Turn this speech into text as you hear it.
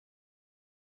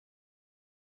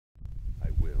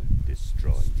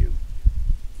destroy you.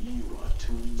 You are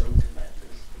too late,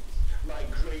 Matters. My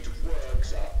great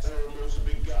works are almost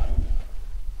begun.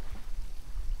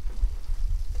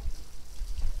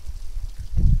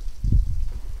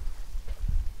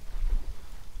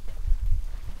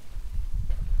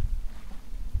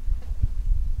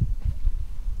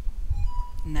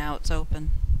 Now it's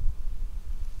open.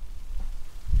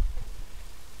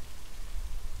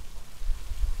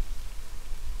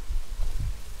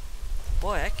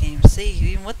 Boy, I can't even see you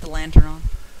even with the lantern on.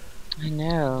 I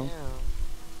know.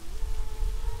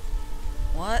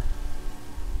 What?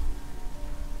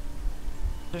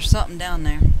 There's something down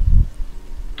there.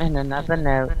 And another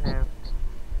note.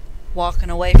 Walking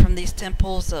away from these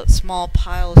temples, a small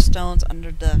pile of stones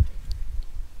under the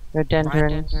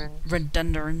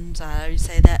redundants, how do you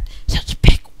say that? Such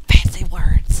big, fancy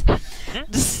words.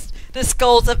 The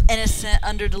skulls of innocent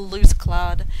under the loose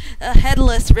cloud.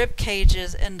 Headless rib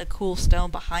cages in the cool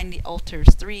stone behind the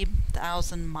altars,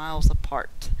 3,000 miles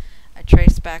apart. I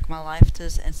traced back my life to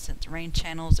this instant. Rain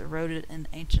channels eroded in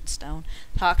ancient stone.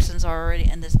 Toxins are already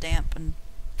in this damp and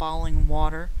falling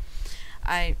water.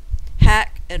 I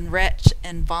hack and retch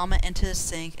and vomit into the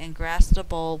sink and grasp the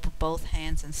bowl with both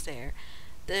hands and stare.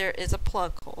 There is a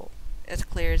plug hole, as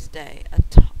clear as day, a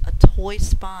toy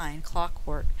spine,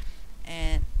 clockwork,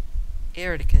 and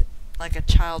iridicate, like a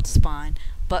child's spine,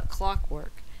 but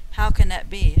clockwork. How can that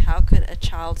be? How could a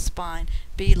child's spine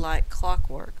be like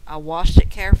clockwork? I washed it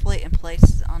carefully and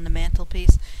placed it on the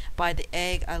mantelpiece by the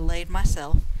egg I laid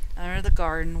myself, under the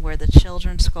garden where the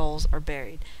children's skulls are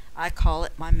buried. I call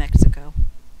it my Mexico.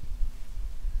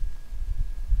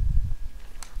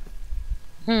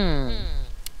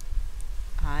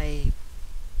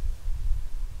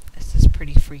 This is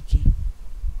pretty freaky.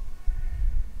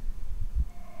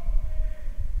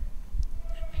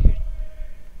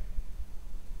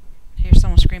 I hear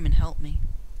someone screaming, "Help me."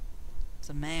 It's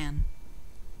a man.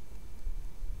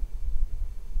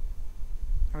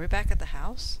 Are we back at the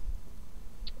house?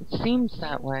 It seems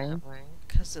that way.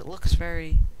 Because it looks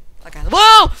very like a—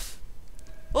 Whoa!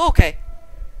 Okay.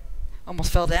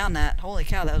 Almost fell down that. Holy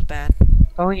cow, that was bad.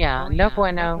 Oh yeah, no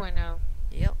bueno.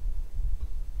 Yep.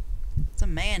 It's a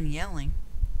man yelling.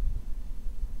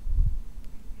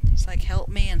 He's like, "Help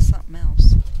me," and something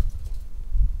else.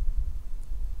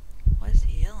 What is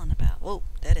he yelling about? Whoa,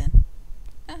 dead end.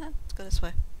 Let's go this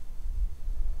way.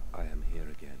 I am here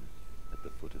again, at the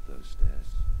foot of those stairs.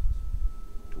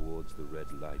 Towards the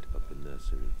red light of the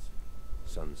nursery.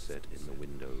 Sunset in the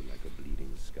window like a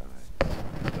bleeding sky.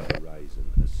 The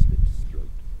horizon a slit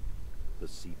throat. The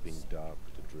seeping dark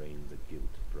to drain the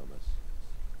guilt from us.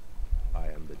 I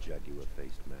am the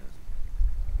jaguar-faced man.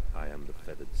 I am the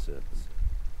feathered serpent.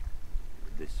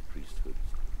 This priesthood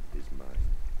is mine.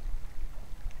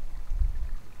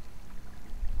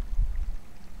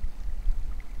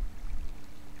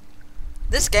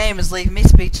 This game is leaving me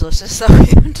speechless, just so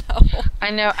you know.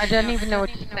 I know, I don't even know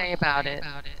what to say about it.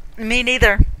 Me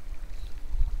neither.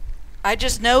 I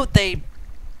just know they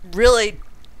really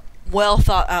well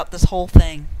thought out this whole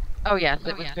thing. Oh yes,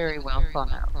 it was very well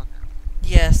thought out.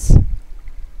 Yes.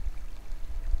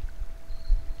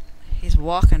 He's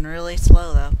walking really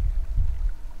slow, though.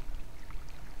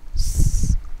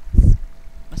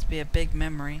 Must be a big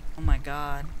memory. Oh my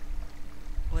god.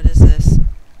 What is this?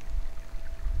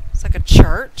 It's like a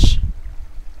church?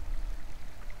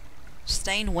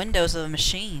 Stained windows of a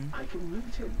machine. I can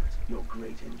meet him, your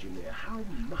great engineer. How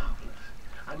marvelous.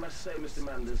 I must say, Mr.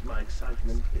 Manders, my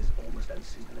excitement is almost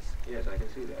unseen. Yes, I can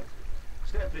see that.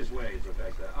 Step this way,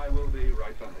 Professor. I will be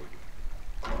right behind you.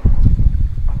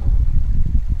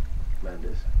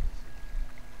 Manders.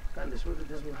 Manders, where the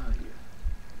devil are you?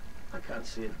 I can't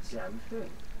see a damn thing.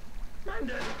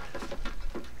 Manders!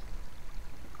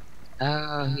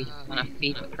 Oh, he's gonna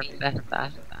feed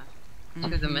Professor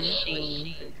to the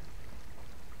machine.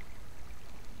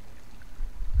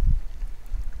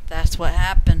 That's what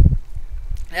happened.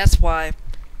 That's why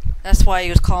he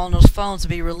was calling those phones to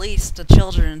be released to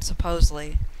children,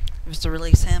 supposedly. It was to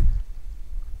release him.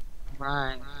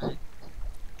 Right.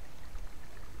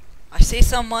 I see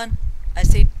someone. I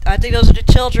think those are the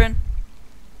children.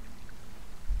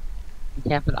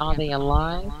 Yeah, but are they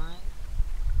alive? I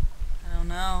don't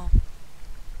know.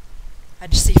 I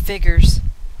just see figures.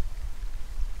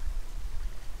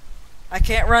 I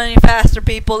can't run any faster,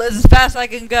 people. This is as fast as I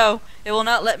can go. It will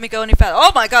not let me go any faster.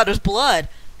 Oh my god, there's blood.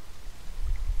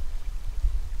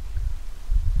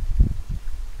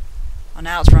 Oh,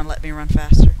 now it's gonna let me run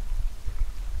faster.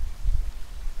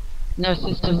 No,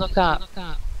 sister, look up.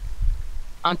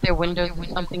 Aren't there windows or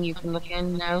something you can look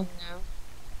in? No?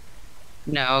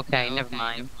 No, okay, never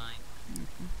mind.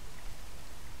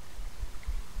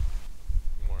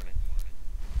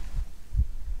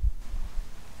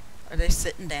 Are they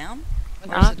sitting down?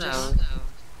 What Or is are it just... those?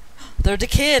 They're the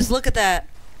kids. Look at that.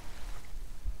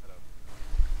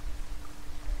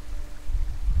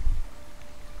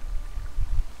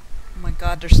 Oh my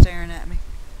god, they're staring at me.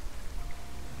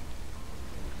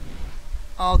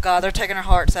 Oh god, they're taking our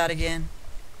hearts out again.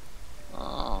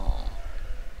 Oh.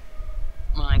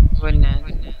 My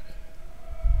goodness.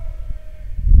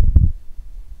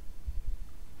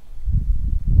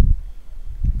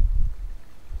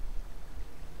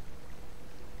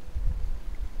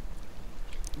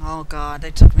 Oh god,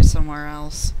 they took me somewhere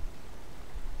else.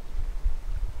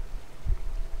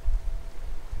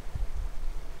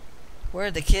 Where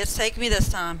did the kids take me this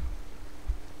time?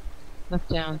 Look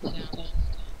down.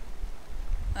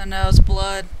 I know, it's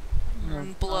blood. Oh,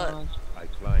 And blood. God. I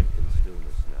climb in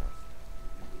stillness now.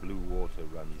 Blue water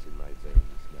runs in my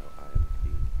veins, now I am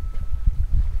clean.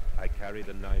 I carry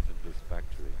the knife of this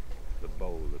factory, the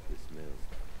bowl of this mill.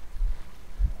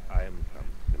 I am come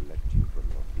to collect you from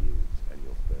your fields and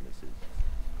your furnaces.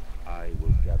 I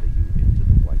will gather you into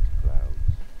the white clouds.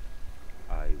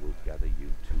 I will gather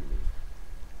you to me,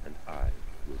 and I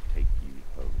will take you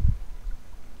home.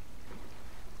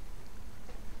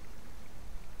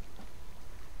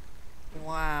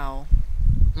 Wow.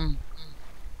 Mm.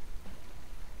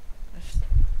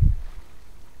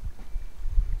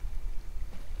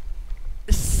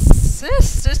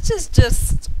 This is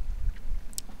just...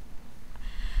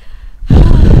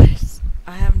 I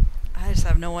just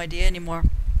have no idea anymore.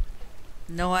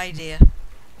 No idea.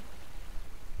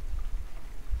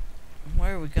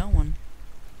 Where are we going?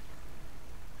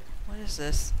 What is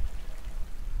this?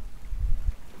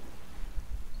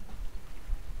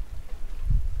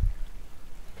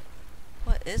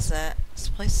 What is that? This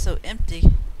place is so empty.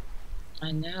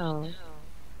 I know.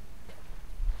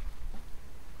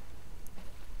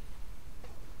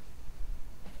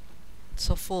 It's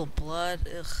so full of blood.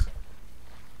 Ugh.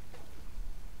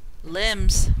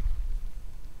 Limbs.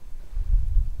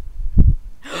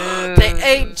 They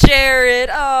ate Jared.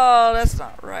 Oh, that's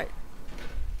not right.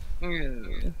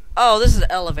 Mm. Oh, this is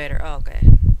an elevator. Oh, okay.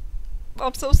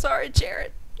 I'm so sorry,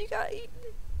 Jared. You got eaten.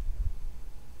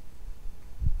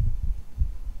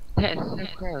 That is so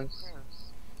gross.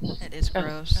 It is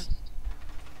gross.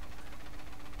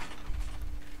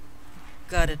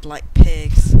 Gutted like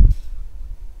pigs.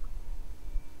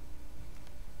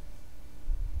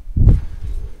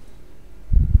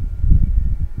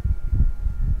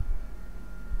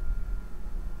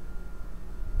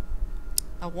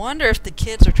 I wonder if the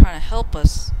kids are trying to help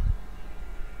us.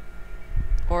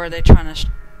 Or are they trying to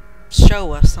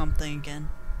show us something again?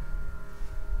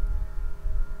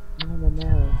 I don't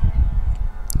know.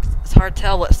 It's hard to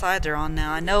tell what side they're on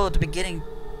now. I know at the beginning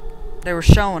they were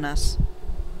showing us.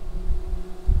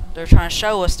 They're trying to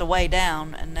show us the way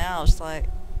down, and now it's like,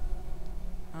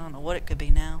 I don't know what it could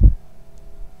be now.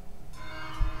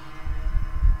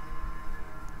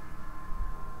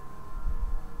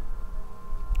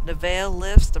 The veil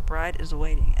lifts, the bride is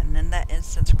waiting, and in that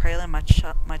instant, cradling my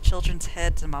children's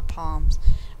heads in my palms,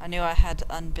 I knew I had to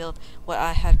unbuild what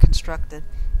I had constructed.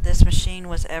 This machine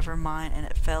was ever mine, and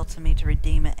it fell to me to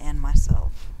redeem it and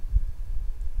myself.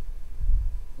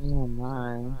 Oh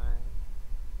my.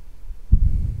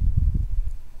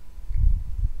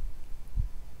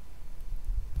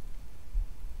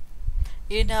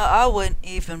 You know, I wouldn't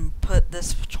even put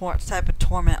this type of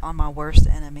torment on my worst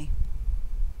enemy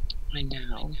I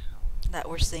know. that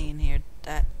we're seeing here.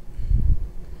 That.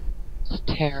 It's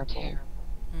terrible.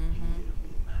 Mm-hmm. Hear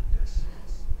me, Mandus.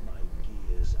 My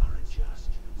gears are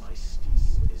adjust. My steam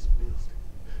is built.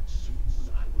 Soon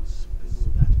I will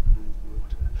spill that blue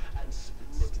water and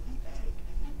split the egg,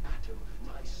 the atom,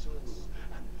 my soul,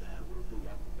 and there will be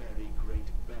a very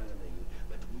great burning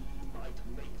that we might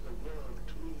make the world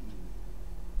clean.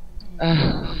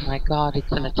 Oh my god,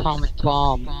 it's an atomic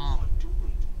bomb.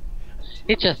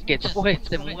 It just gets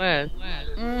worse and worse.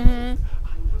 Mm-hmm. I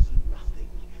was nothing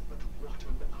but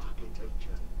rotten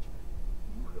architecture.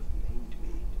 You have named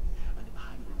me, and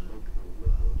I will make the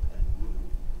world anew.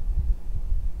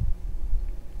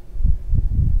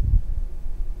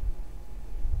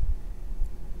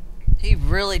 He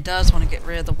really does want to get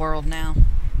rid of the world now.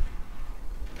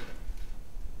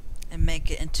 And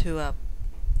make it into a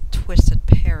twisted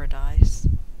paradise.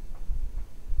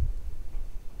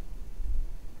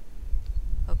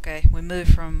 Okay, we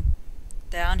moved from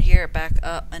down here back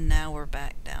up, and now we're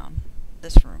back down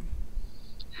this room.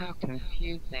 How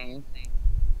confusing.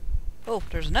 Oh,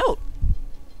 there's a note.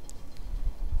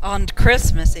 On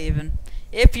Christmas even.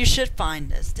 If you should find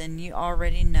this, then you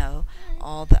already know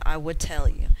all that I would tell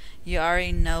you. You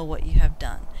already know what you have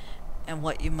done and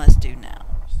what you must do now.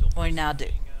 What you now do.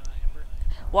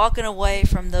 Walking away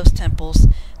from those temples,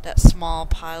 that small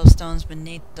pile of stones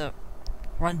beneath the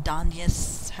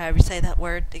rhododendrons, however you say that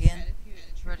word again.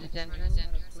 Rhododendron.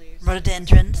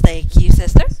 Rhododendrons, thank you,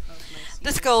 sister.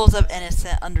 The skulls of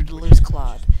innocent under the loose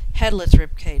clod, headless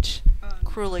ribcage,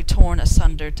 cruelly torn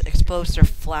asunder to expose their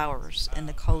flowers in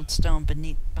the cold stone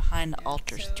behind the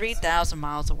altars, 3,000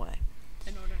 miles away.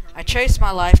 I traced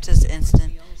my life to this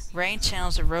instant. Rain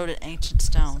channels eroded ancient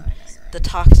stone. The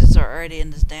toxins are already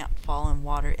in this damp fallen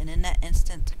water, and in that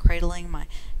instant, cradling my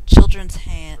children's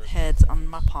heads on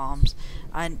my palms,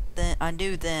 I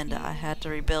knew then that I had to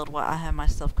rebuild what I had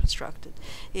myself constructed,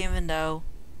 even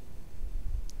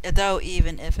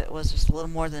if it was just a little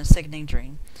more than a sickening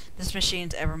dream. This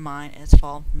machine's ever mine, and it's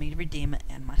fallen for me to redeem it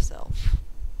and myself.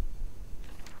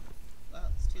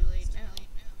 Well, it's too late now.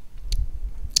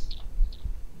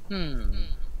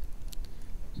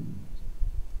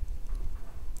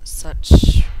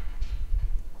 Such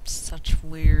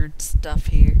weird stuff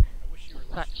here.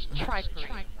 Such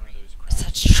tripery.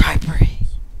 Such tripery.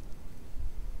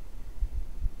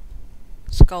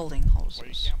 Scalding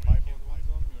hoses.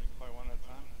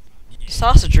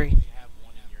 Sausagery.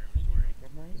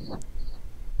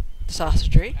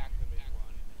 Sausagery.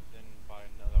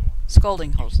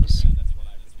 Scalding hoses.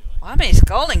 Well, how many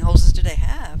scalding hoses do they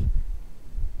have?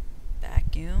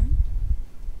 Vacuum.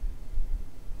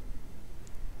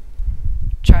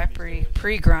 Tripery.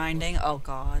 Pre-grinding. Oh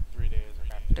god.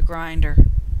 The grinder.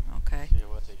 Okay.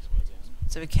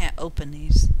 So we can't open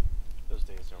these.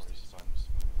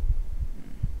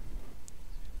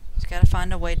 Just gotta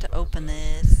find a way to open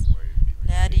this.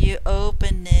 How do you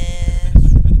open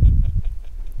this?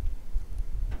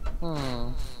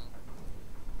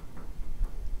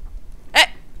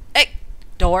 Hey!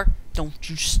 Door! Don't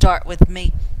you start with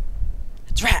me.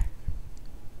 It's rat!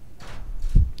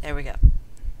 There we go.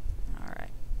 Alright.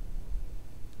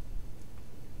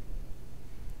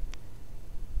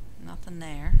 Nothing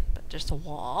there, but just a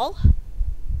wall.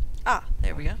 Ah,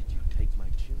 there we go. Did you take my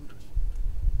children?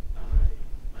 Aye,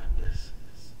 madness.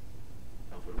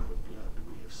 Of all the blood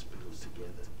we have spilled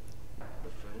together, the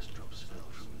first drops fell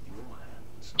from your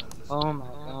hands. Oh my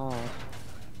god.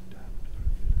 Damned for a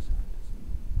philosopher.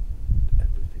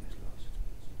 Everything is lost.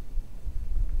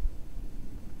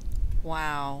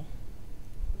 Wow.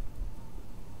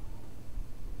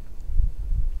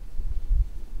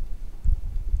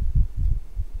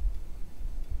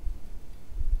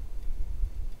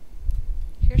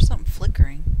 Here's something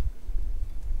flickering.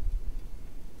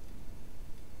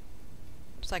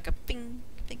 It's like a ping,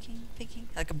 thinking,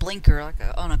 like a blinker, like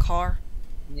on a car.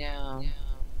 Yeah.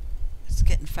 It's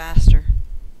getting faster.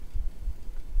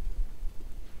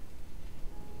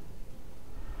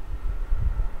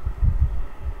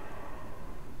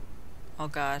 Oh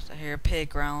gosh, I hear a pig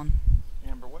growling.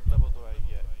 Amber, what level do I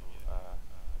get?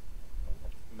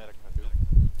 Medica.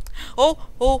 Oh.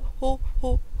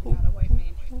 Not a white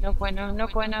mage. No bueno, no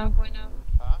bueno.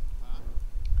 Huh?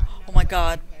 Oh my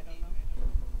god. I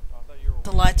thought you were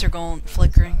The lights are going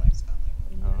flickering.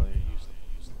 Oh, you're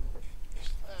useless.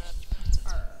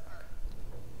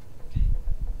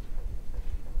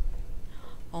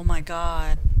 Oh my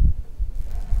god.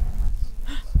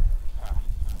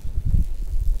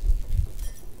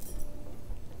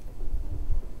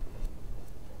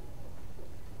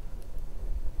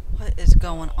 What is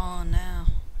going on now?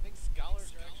 I think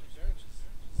scholars are actually nervous.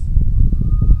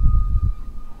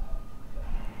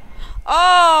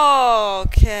 Oh,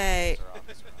 okay.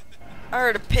 I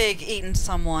heard a pig eating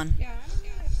someone. Yeah, I don't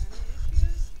get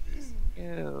it,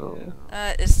 man. Ew.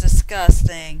 That is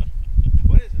disgusting.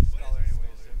 What is a scholar,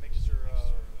 anyways? A mixture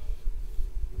of,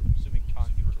 I'm assuming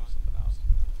conjure or something else.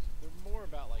 They're more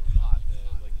about like hot,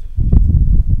 like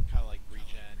kind of like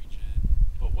regen.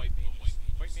 But white mages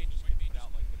can put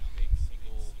out like a big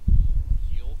single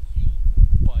heal.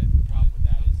 But the problem with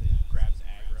that is it grabs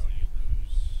aggro and you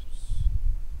lose.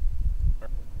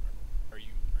 Or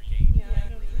you gain. Yeah, I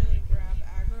don't really grab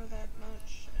aggro that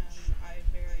much, and I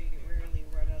very rarely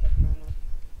run out of mana.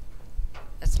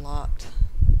 It's locked.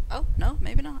 Oh, no,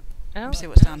 maybe not. Let Oh. me see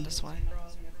what's down this way.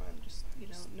 Wrong if I'm just,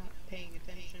 not paying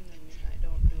attention and I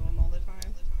don't do them all the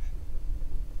time.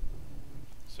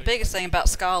 So Biggest thing about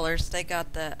scholars, they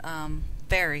got the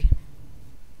fairy,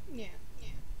 Yeah.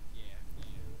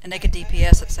 and they could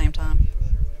DPS at the same time.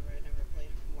 Or whatever, I never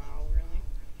played WoW, really.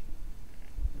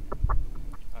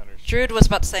 Understood. Druid was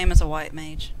about the same as a white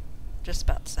mage. Just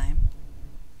about the same.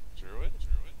 Druid?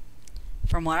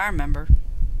 From what I remember.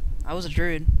 I was a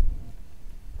druid.